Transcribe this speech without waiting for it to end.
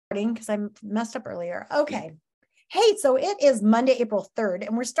because I messed up earlier. Okay. Hey, so it is Monday, April 3rd,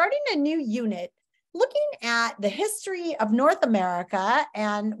 and we're starting a new unit looking at the history of North America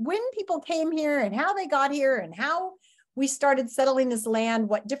and when people came here and how they got here and how we started settling this land,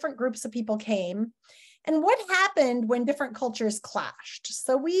 what different groups of people came, and what happened when different cultures clashed.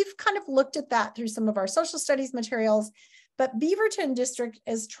 So we've kind of looked at that through some of our social studies materials, but Beaverton District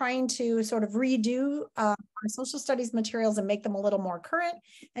is trying to sort of redo our social studies materials and make them a little more current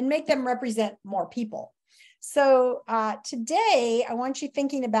and make them represent more people. So today, I want you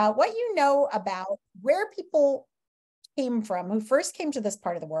thinking about what you know about where people came from, who first came to this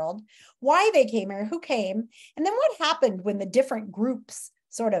part of the world, why they came here, who came, and then what happened when the different groups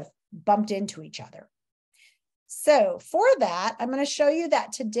sort of bumped into each other. So for that, I'm going to show you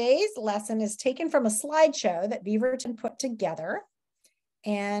that today's lesson is taken from a slideshow that Beaverton put together.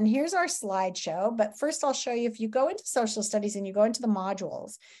 And here's our slideshow. But first I'll show you, if you go into social studies and you go into the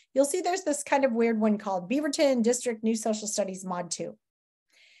modules, you'll see there's this kind of weird one called Beaverton District New Social Studies Mod 2.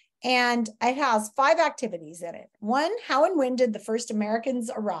 And it has 5 activities in it. 1, how and when did the first Americans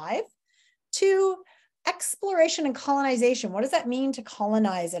arrive? 2, exploration and colonization. What does that mean to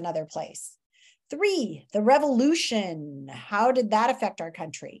colonize another place? 3, the revolution. How did that affect our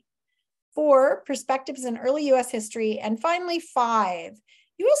country? 4, perspectives in early U.S. history. And finally, 5,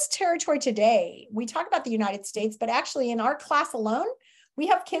 U.S. territory today. We talk about the United States, but actually in our class alone, we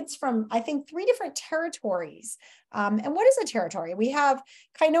have kids from, I think, 3 different territories. And what is a territory? We have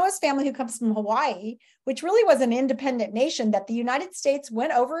Kainoa's family who comes from Hawaii, which really was an independent nation that the United States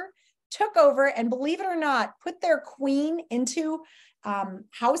went over, took over, and believe it or not, put their queen into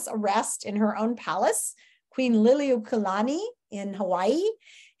house arrest in her own palace, Queen Liliuokalani in Hawaii.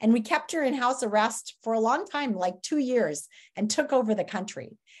 And we kept her in house arrest for a long time, like 2 years, and took over the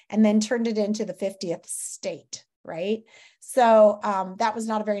country and then turned it into the 50th state, right? So that was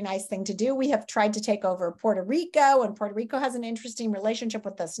not a very nice thing to do. We have tried to take over Puerto Rico, and Puerto Rico has an interesting relationship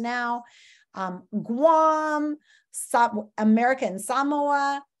with us now. Guam, American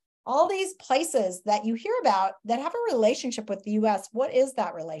Samoa, all these places that you hear about that have a relationship with the US. What is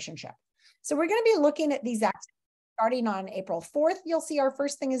that relationship? So we're going to be looking at these activities starting on April 4th. You'll see our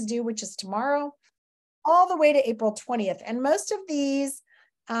first thing is due, which is tomorrow, all the way to April 20th. And most of these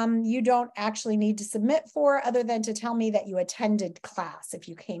you don't actually need to submit for, other than to tell me that you attended class if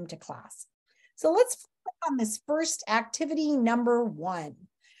you came to class. So let's click on this first activity, number 1.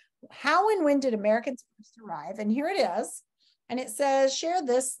 How and when did Americans first arrive? And here it is. And it says, share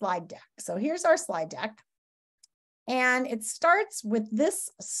this slide deck. So here's our slide deck. And it starts with this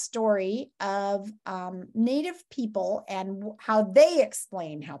story of Native people and how they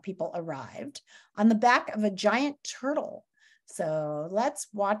explain how people arrived on the back of a giant turtle. So let's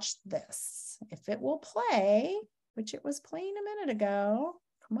watch this. If it will play, which it was playing a minute ago.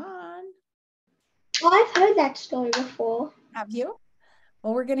 Come on. Oh, I've heard that story before. Have you?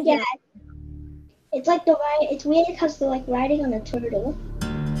 Well, we're going to hear it. It's like it's weird because they're like riding on a turtle.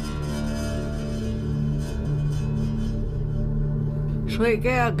 Sweet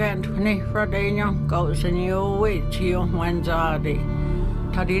again, Tony Fradino goes in your way to your Wanzadi.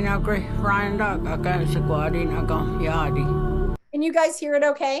 Tadina Gray Randa against the Guardina Gong Yardi. Can you guys hear it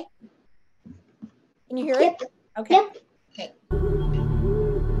okay? Can you hear Yep. it? Okay. Yep. Okay.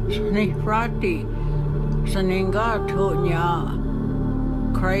 Sni Frati Saninga Tonya.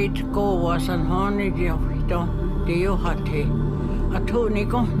 Great go was an honey diofito diohati. A Tony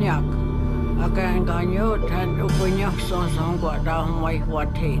Gognac. Again, Ganyo, and Upunya Sonson got down my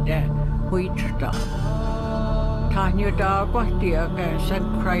what he did, wheat stuff. Tanya dog what the against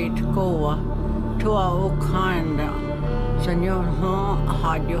and cried goa to our kind. Senor Hon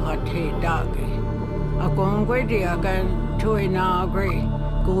had you a tea doggy. A gongway again to in our grey,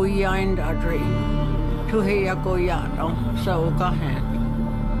 go yind a dream. To hear go yard so go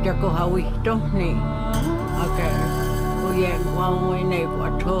hand. Jaco how we don't need. Again, we ain't one way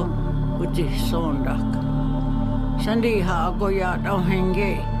neighbor to. Uji sondak. Sandi ha goya down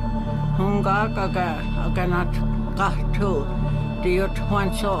henge. Hunga gaga aganat kahtu. Diot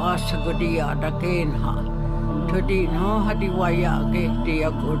wanso asagudia da gain ha. To di no hadiwaya ge dia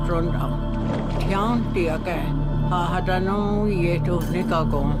gudronda. Tian diaga ha hadano yeto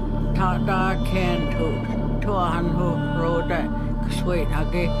nikagon. Tata can to a hanho roda. Sweet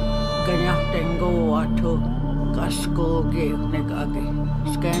age ganyat tengo ato. Casco gave negagi.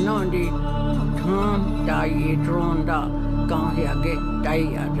 Scan on the turn die dronda, Ganhiage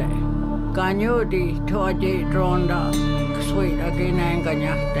diade. Ganyo di toaje dronda, sweet again and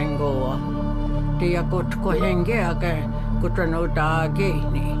ganya tengoa. Dia got kohenge again, Gutrano da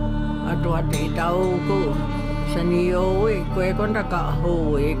gani. Adwati daugo, Sanioi, Quegondaka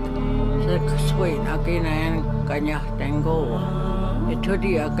Hoik, Sexwin again, Ganya Tango. It took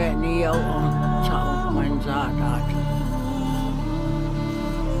the Aganio on Sao Manzadat.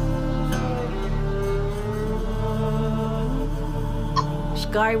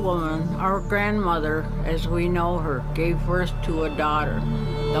 Sky Woman, our grandmother, as we know her, gave birth to a daughter,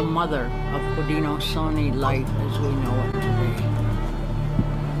 the mother of Haudenosaunee life as we know it today.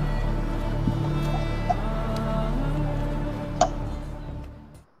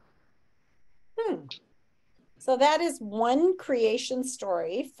 So that is one creation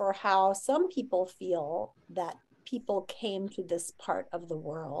story for how some people feel that people came to this part of the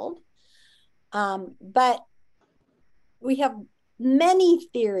world. But we have many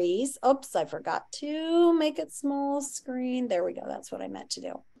theories. Oops, I forgot to make it small screen. There we go. That's what I meant to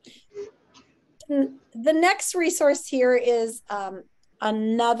do. The next resource here is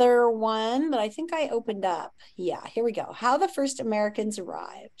another one that I think I opened up. Yeah, here we go. How the First Americans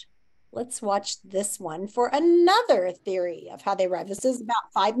Arrived. Let's watch this one for another theory of how they arrived. This is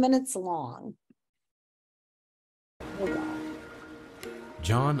about 5 minutes long. Here we go.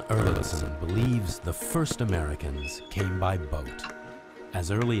 John Earlison believes the first Americans came by boat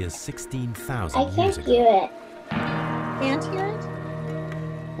as early as 16,000 years ago. I can't hear it. Can't hear it?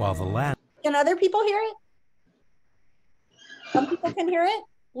 While the land... Can other people hear it? Some people can hear it?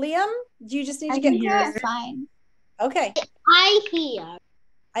 Liam, do you just need to get here? Fine. Okay. I hear.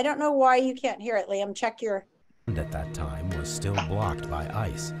 I don't know why you can't hear it, Liam. Check your... at that time was still blocked by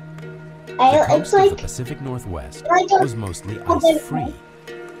ice. The It's coast like of the Pacific Northwest like a- was mostly ice-free.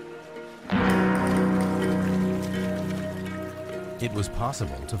 It was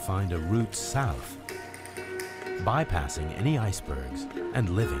possible to find a route south, bypassing any icebergs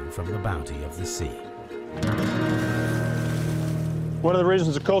and living from the bounty of the sea. One of the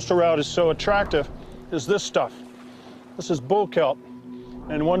reasons the coastal route is so attractive is this stuff. This is bull kelp.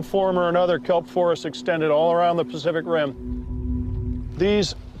 In one form or another, kelp forests extended all around the Pacific Rim.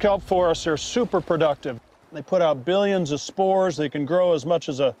 These kelp forests are super productive. They put out billions of spores. They can grow as much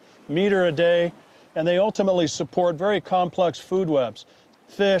as a meter a day, and they ultimately support very complex food webs: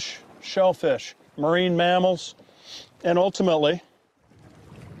 fish, shellfish, marine mammals, and ultimately,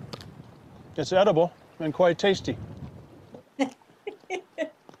 it's edible and quite tasty.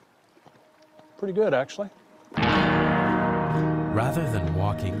 Pretty good, actually. Rather than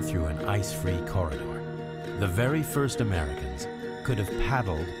walking through an ice-free corridor, the very first Americans could have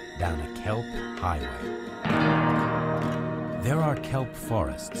paddled down a kelp highway. There are kelp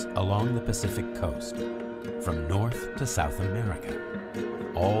forests along the Pacific coast, from North to South America,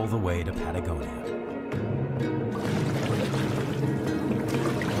 all the way to Patagonia.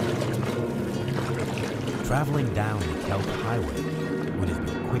 Traveling down the kelp highway would have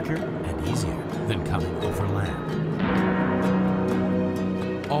been quicker and easier than coming over land.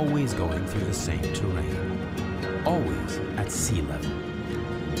 Always going through the same terrain, always at sea level.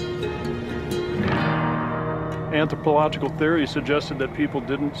 Anthropological theory suggested that people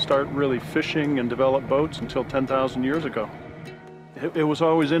didn't start really fishing and develop boats until 10,000 years ago. It was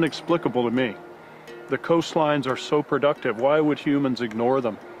always inexplicable to me. The coastlines are so productive. Why would humans ignore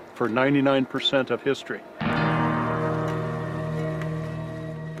them for 99% of history?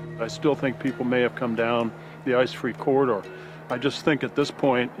 I still think people may have come down the ice-free corridor. I just think at this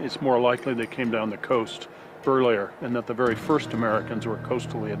point, it's more likely they came down the coast earlier and that the very first Americans were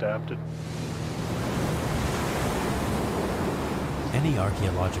coastally adapted. Any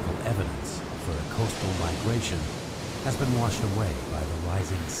archaeological evidence for a coastal migration has been washed away by the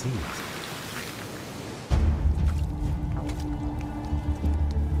rising seas.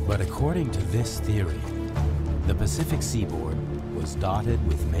 But according to this theory, the Pacific seaboard was dotted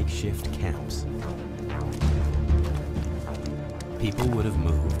with makeshift camps. People would have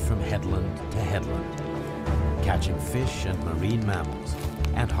moved from headland to headland, catching fish and marine mammals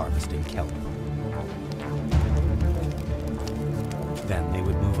and harvesting kelp. Then they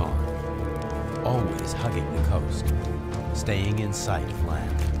would move on, always hugging the coast, staying in sight of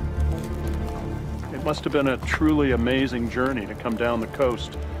land. It must have been a truly amazing journey to come down the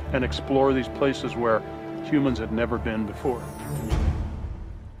coast and explore these places where humans had never been before.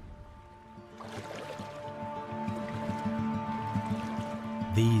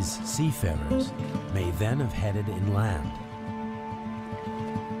 These seafarers may then have headed inland,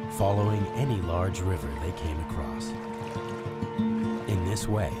 following any large river they came across. In this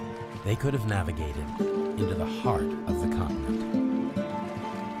way, they could have navigated into the heart of the continent.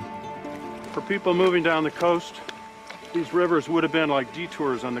 For people moving down the coast, these rivers would have been like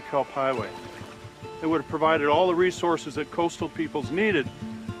detours on the Kelp Highway. They would have provided all the resources that coastal peoples needed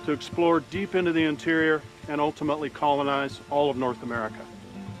to explore deep into the interior and ultimately colonize all of North America.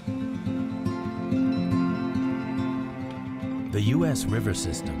 The U.S. river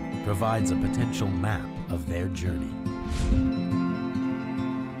system provides a potential map of their journey.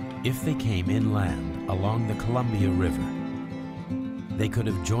 If they came inland along the Columbia River, they could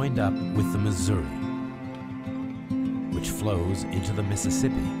have joined up with the Missouri, which flows into the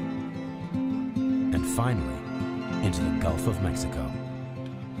Mississippi, and finally into the Gulf of Mexico.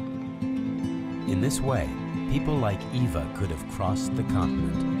 In this way, people like Eva could have crossed the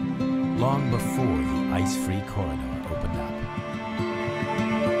continent long before the ice-free corridor opened up.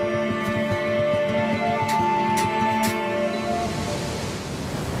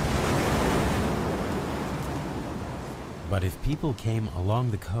 But if people came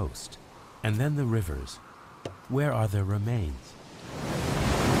along the coast and then the rivers, where are their remains?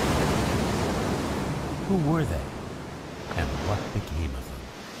 Who were they, and what became of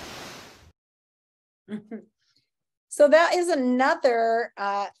them? So that is another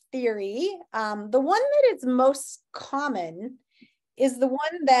theory. The one that is most common is the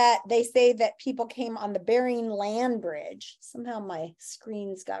one that they say that people came on the Bering Land Bridge. Somehow my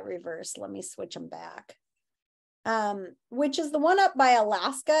screens got reversed. Let me switch them back. Which is the one up by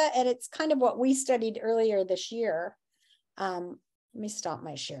Alaska, and it's kind of what we studied earlier this year. Let me stop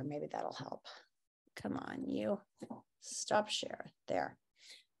my share. Maybe that'll help. Come on, you. Stop share. There.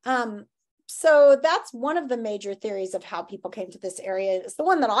 So that's one of the major theories of how people came to this area. It's the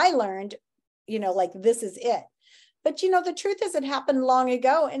one that I learned, like this is it. But, the truth is it happened long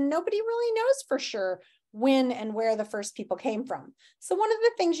ago, and nobody really knows for sure when and where the first people came from. So one of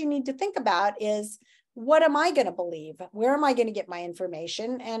the things you need to think about is, what am I going to believe? Where am I going to get my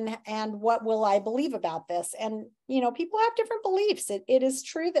information? And what will I believe about this? And, people have different beliefs. It is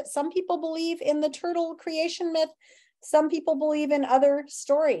true that some people believe in the turtle creation myth. Some people believe in other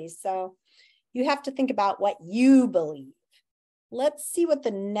stories. So you have to think about what you believe. Let's see what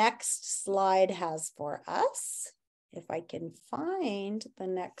the next slide has for us. If I can find the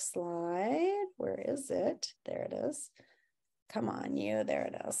next slide. Where is it? There it is. Come on, you. There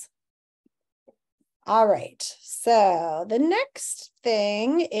it is. All right, so the next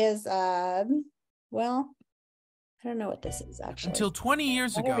thing is, well, I don't know what this is actually. Until 20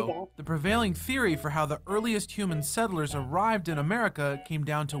 years ago, the prevailing theory for how the earliest human settlers arrived in America came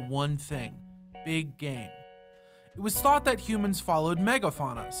down to one thing: big game. It was thought that humans followed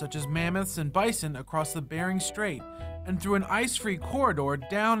megafauna, such as mammoths and bison, across the Bering Strait and through an ice-free corridor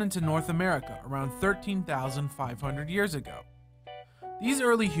down into North America around 13,500 years ago. These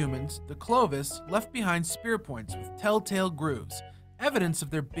early humans, the Clovis, left behind spear points with telltale grooves, evidence of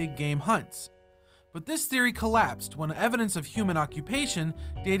their big game hunts. But this theory collapsed when evidence of human occupation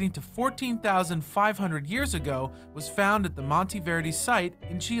dating to 14,500 years ago was found at the Monteverde site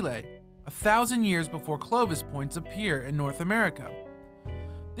in Chile, 1,000 years before Clovis points appear in North America.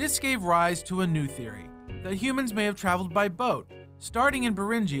 This gave rise to a new theory, that humans may have traveled by boat, starting in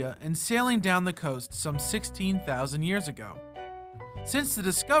Beringia and sailing down the coast some 16,000 years ago. Since the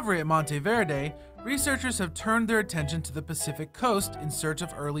discovery at Monteverde, researchers have turned their attention to the Pacific coast in search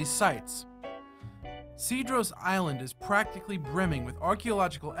of early sites. Cedros Island is practically brimming with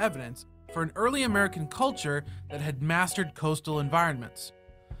archaeological evidence for an early American culture that had mastered coastal environments.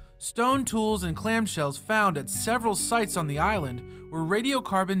 Stone tools and clamshells found at several sites on the island were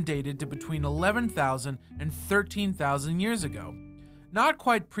radiocarbon dated to between 11,000 and 13,000 years ago. Not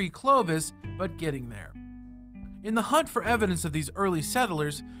quite pre-Clovis, but getting there. In the hunt for evidence of these early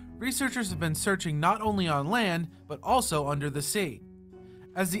settlers, researchers have been searching not only on land, but also under the sea.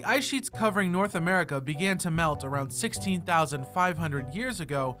 As the ice sheets covering North America began to melt around 16,500 years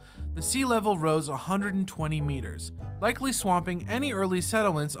ago, the sea level rose 120 meters, likely swamping any early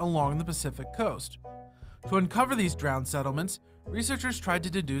settlements along the Pacific coast. To uncover these drowned settlements, researchers tried to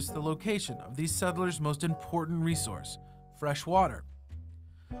deduce the location of these settlers' most important resource, fresh water.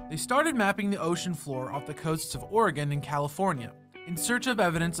 They started mapping the ocean floor off the coasts of Oregon and California in search of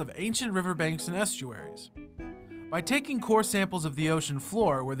evidence of ancient riverbanks and estuaries. By taking core samples of the ocean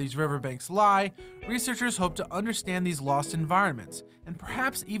floor where these riverbanks lie, researchers hope to understand these lost environments and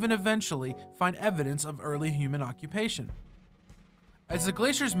perhaps even eventually find evidence of early human occupation. As the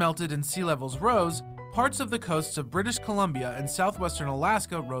glaciers melted and sea levels rose, parts of the coasts of British Columbia and southwestern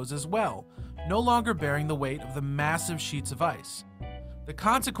Alaska rose as well, no longer bearing the weight of the massive sheets of ice. The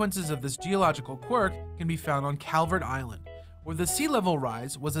consequences of this geological quirk can be found on Calvert Island, where the sea level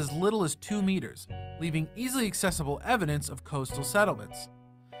rise was as little as 2 meters, leaving easily accessible evidence of coastal settlements.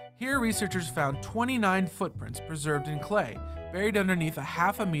 Here, researchers found 29 footprints preserved in clay, buried underneath a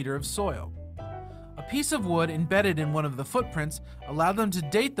half a meter of soil. A piece of wood embedded in one of the footprints allowed them to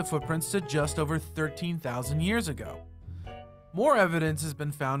date the footprints to just over 13,000 years ago. More evidence has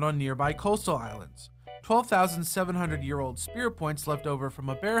been found on nearby coastal islands. 12,700-year-old spear points left over from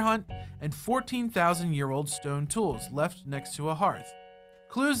a bear hunt, and 14,000-year-old stone tools left next to a hearth.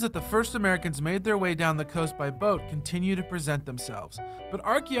 Clues that the first Americans made their way down the coast by boat continue to present themselves, but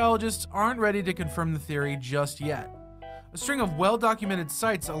archaeologists aren't ready to confirm the theory just yet. A string of well-documented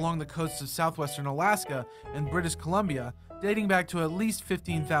sites along the coasts of southwestern Alaska and British Columbia, dating back to at least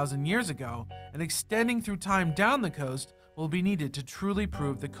 15,000 years ago, and extending through time down the coast, will be needed to truly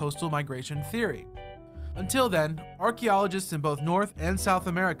prove the coastal migration theory. Until then, archaeologists in both North and South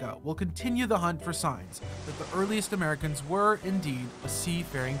America will continue the hunt for signs that the earliest Americans were indeed a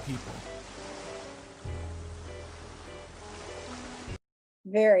seafaring people.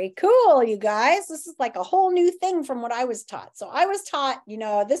 Very cool, you guys. This is like a whole new thing from what I was taught. So I was taught,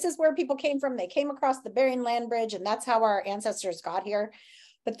 this is where people came from. They came across the Bering Land Bridge, and that's how our ancestors got here.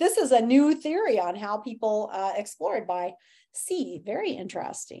 But this is a new theory on how people explored by sea. Very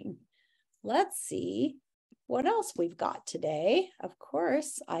interesting. Let's see what else we've got today. Of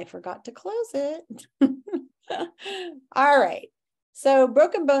course, I forgot to close it. All right. So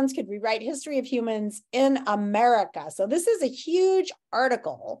broken bones could rewrite history of humans in America. So this is a huge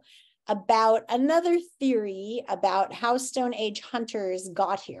article about another theory about how Stone Age hunters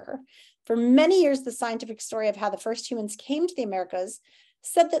got here. For many years, the scientific story of how the first humans came to the Americas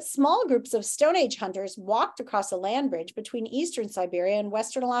said that small groups of Stone Age hunters walked across a land bridge between eastern Siberia and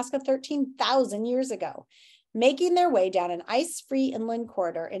western Alaska 13,000 years ago, making their way down an ice-free inland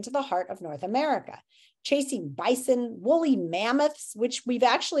corridor into the heart of North America, chasing bison, woolly mammoths, which we've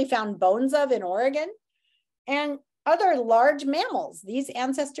actually found bones of in Oregon, and other large mammals. These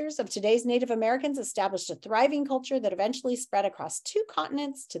ancestors of today's Native Americans established a thriving culture that eventually spread across 2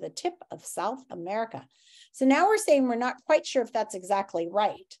 continents to the tip of South America. So now we're saying we're not quite sure if that's exactly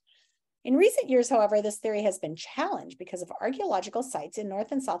right. In recent years, however, this theory has been challenged because of archaeological sites in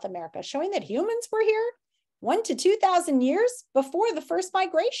North and South America showing that humans were here 1,000 to 2,000 years before the first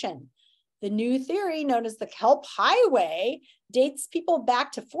migration. The new theory, known as the Kelp Highway, dates people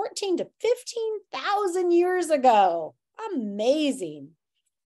back to 14,000 to 15,000 years ago. Amazing.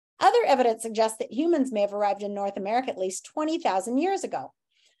 Other evidence suggests that humans may have arrived in North America at least 20,000 years ago.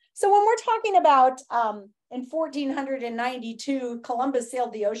 So when we're talking about in 1492, Columbus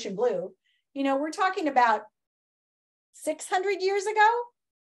sailed the ocean blue, we're talking about 600 years ago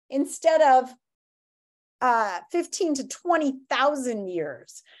instead of 15 to 20,000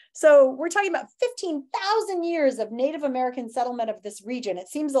 years. So we're talking about 15,000 years of Native American settlement of this region. It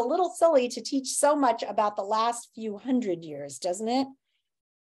seems a little silly to teach so much about the last few hundred years, doesn't it?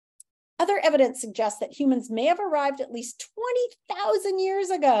 Other evidence suggests that humans may have arrived at least 20,000 years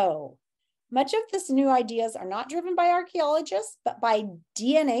ago. Much of this new ideas are not driven by archaeologists, but by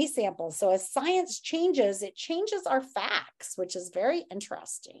DNA samples. So as science changes, it changes our facts, which is very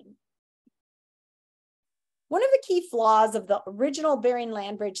interesting. One of the key flaws of the original Bering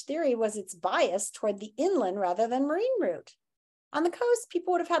Land Bridge theory was its bias toward the inland rather than marine route. On the coast,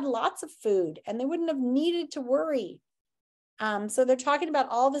 people would have had lots of food and they wouldn't have needed to worry. So they're talking about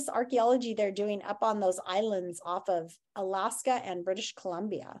all this archaeology they're doing up on those islands off of Alaska and British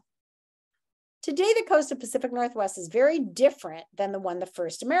Columbia. Today, the coast of Pacific Northwest is very different than the one the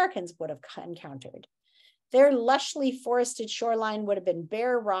first Americans would have encountered. Their lushly forested shoreline would have been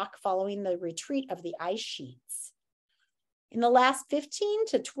bare rock following the retreat of the ice sheets. In the last 15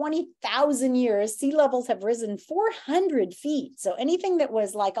 to 20,000 years, sea levels have risen 400 feet. So anything that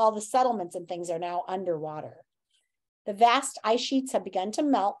was like all the settlements and things are now underwater. The vast ice sheets have begun to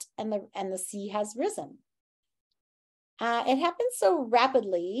melt and the sea has risen. It happened so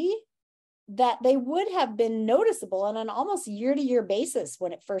rapidly that they would have been noticeable on an almost year-to-year basis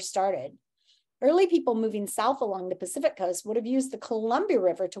when it first started. Early people moving south along the Pacific coast would have used the Columbia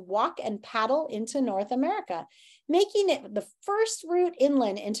River to walk and paddle into North America, making it the first route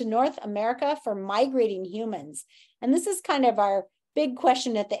inland into North America for migrating humans. And this is kind of our big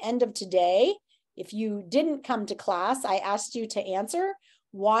question at the end of today. If you didn't come to class, I asked you to answer,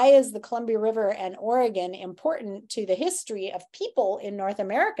 why is the Columbia River and Oregon important to the history of people in North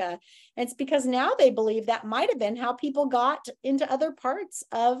America? And it's because now they believe that might have been how people got into other parts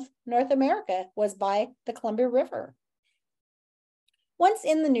of North America, was by the Columbia River. Once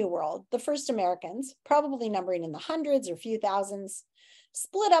in the New World, the first Americans, probably numbering in the hundreds or few thousands,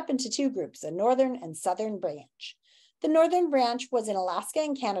 split up into 2 groups, a northern and southern branch. The northern branch was in Alaska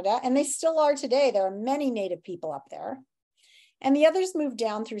and Canada, and they still are today. There are many Native people up there. And the others moved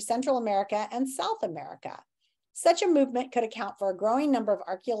down through Central America and South America. Such a movement could account for a growing number of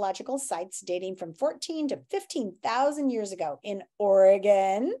archaeological sites dating from 14 to 15,000 years ago in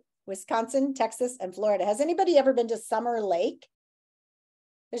Oregon, Wisconsin, Texas, and Florida. Has anybody ever been to Summer Lake?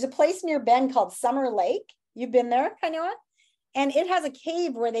 There's a place near Bend called Summer Lake. You've been there, Kainoa? And it has a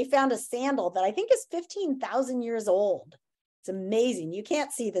cave where they found a sandal that I think is 15,000 years old. It's amazing. You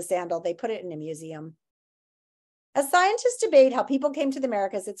can't see the sandal. They put it in a museum. As scientists debate how people came to the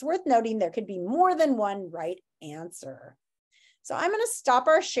Americas, it's worth noting there could be more than one right answer. So I'm going to stop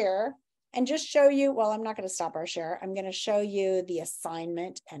our share and just show you, well, I'm not going to stop our share. I'm going to show you the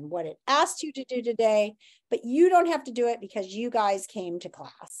assignment and what it asked you to do today, but you don't have to do it because you guys came to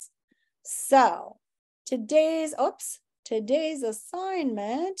class. So today's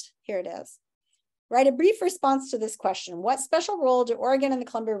assignment, here it is. Write a brief response to this question. What special role do Oregon and the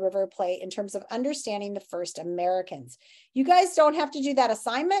Columbia River play in terms of understanding the first Americans? You guys don't have to do that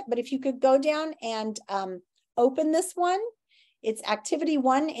assignment, but if you could go down and open this one, it's activity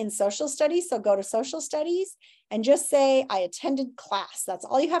 1 in social studies. So go to social studies and just say, I attended class. That's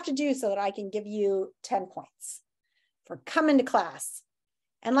all you have to do so that I can give you 10 points for coming to class.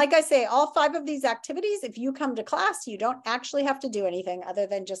 And like I say, all 5 of these activities, if you come to class, you don't actually have to do anything other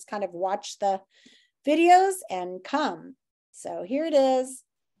than just kind of watch the videos and come. So here it is.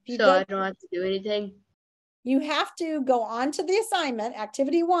 So I don't have to do anything? You have to go on to the assignment,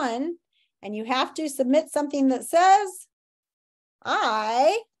 activity 1, and you have to submit something that says,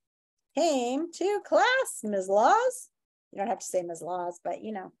 I came to class, Ms. Laws. You don't have to say Ms. Laws, but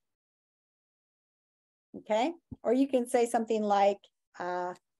you know. Okay. Or you can say something like,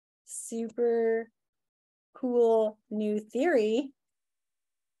 super cool new theory,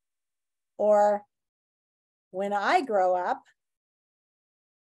 or when I grow up,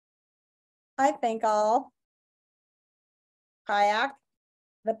 I think I'll kayak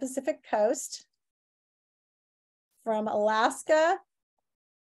the Pacific coast from Alaska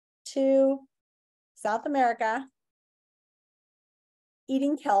to South America,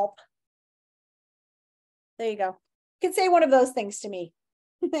 eating kelp. There you go. You can say one of those things to me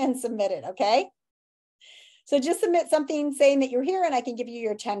and submit it, okay? So just submit something saying that you're here and I can give you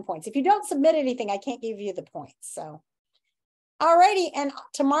your 10 points. If you don't submit anything, I can't give you the points. So, alrighty, and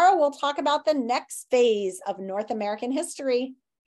tomorrow we'll talk about the next phase of North American history.